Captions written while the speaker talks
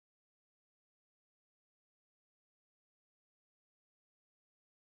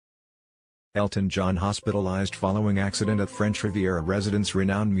Elton John hospitalized following accident at French Riviera residence.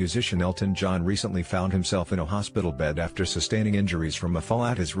 Renowned musician Elton John recently found himself in a hospital bed after sustaining injuries from a fall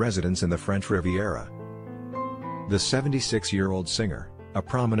at his residence in the French Riviera. The 76-year-old singer, a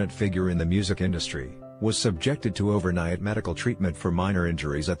prominent figure in the music industry, was subjected to overnight medical treatment for minor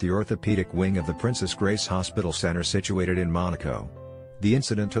injuries at the orthopedic wing of the Princess Grace Hospital Center situated in Monaco. The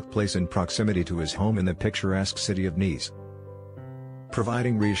incident took place in proximity to his home in the picturesque city of Nice.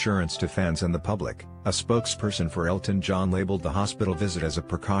 Providing reassurance to fans and the public, a spokesperson for Elton John labeled the hospital visit as a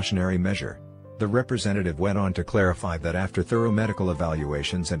precautionary measure. The representative went on to clarify that after thorough medical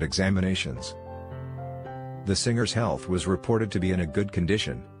evaluations and examinations, the singer's health was reported to be in a good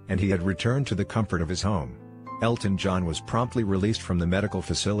condition, and he had returned to the comfort of his home. Elton John was promptly released from the medical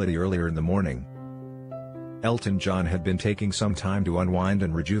facility earlier in the morning. Elton John had been taking some time to unwind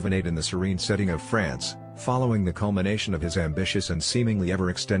and rejuvenate in the serene setting of France, following the culmination of his ambitious and seemingly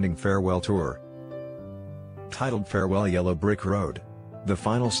ever-extending farewell tour. Titled Farewell Yellow Brick Road, the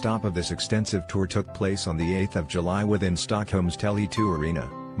final stop of this extensive tour took place on the 8th of July within Stockholm's Tele2 Arena,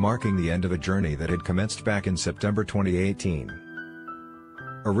 marking the end of a journey that had commenced back in September 2018.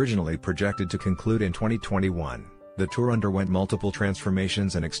 Originally projected to conclude in 2021, the tour underwent multiple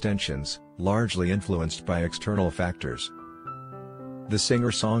transformations and extensions, largely influenced by external factors. The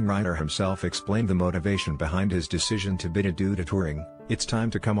singer-songwriter himself explained the motivation behind his decision to bid adieu to touring. "It's time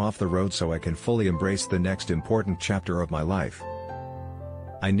to come off the road so I can fully embrace the next important chapter of my life.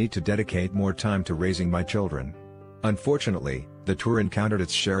 I need to dedicate more time to raising my children." Unfortunately, the tour encountered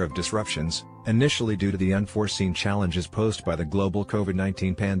its share of disruptions, initially due to the unforeseen challenges posed by the global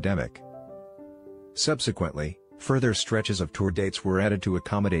COVID-19 pandemic. Subsequently, further stretches of tour dates were added to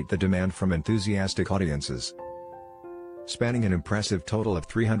accommodate the demand from enthusiastic audiences. Spanning an impressive total of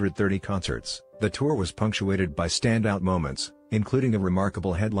 330 concerts, the tour was punctuated by standout moments, including a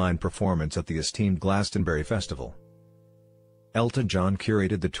remarkable headline performance at the esteemed Glastonbury Festival. Elton John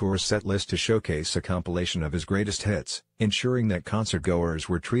curated the tour's set list to showcase a compilation of his greatest hits, ensuring that concertgoers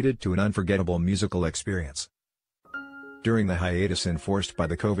were treated to an unforgettable musical experience. During the hiatus enforced by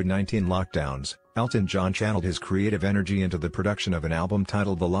the COVID-19 lockdowns, Elton John channeled his creative energy into the production of an album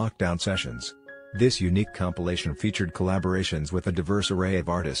titled The Lockdown Sessions. This unique compilation featured collaborations with a diverse array of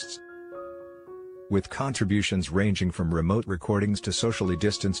artists, with contributions ranging from remote recordings to socially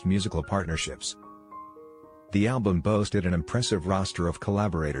distanced musical partnerships. The album boasted an impressive roster of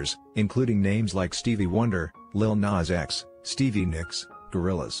collaborators, including names like Stevie Wonder, Lil Nas X, Stevie Nicks,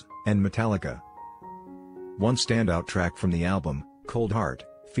 Gorillaz, and Metallica. One standout track from the album, Cold Heart,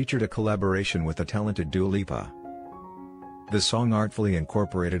 featured a collaboration with the talented Dua Lipa. The song artfully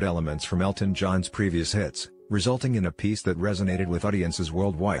incorporated elements from Elton John's previous hits, resulting in a piece that resonated with audiences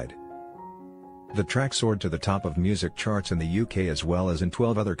worldwide. The track soared to the top of music charts in the UK as well as in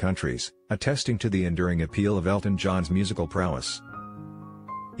 12 other countries, attesting to the enduring appeal of Elton John's musical prowess.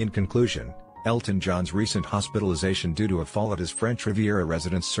 In conclusion, Elton John's recent hospitalization due to a fall at his French Riviera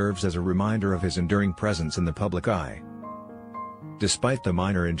residence serves as a reminder of his enduring presence in the public eye. Despite the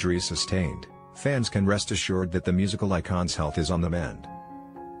minor injuries sustained, fans can rest assured that the musical icon's health is on the mend.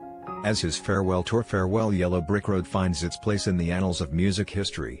 As his farewell tour Farewell Yellow Brick Road finds its place in the annals of music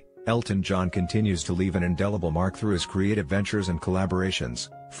history, Elton John continues to leave an indelible mark through his creative ventures and collaborations,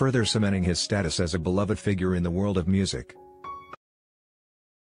 further cementing his status as a beloved figure in the world of music.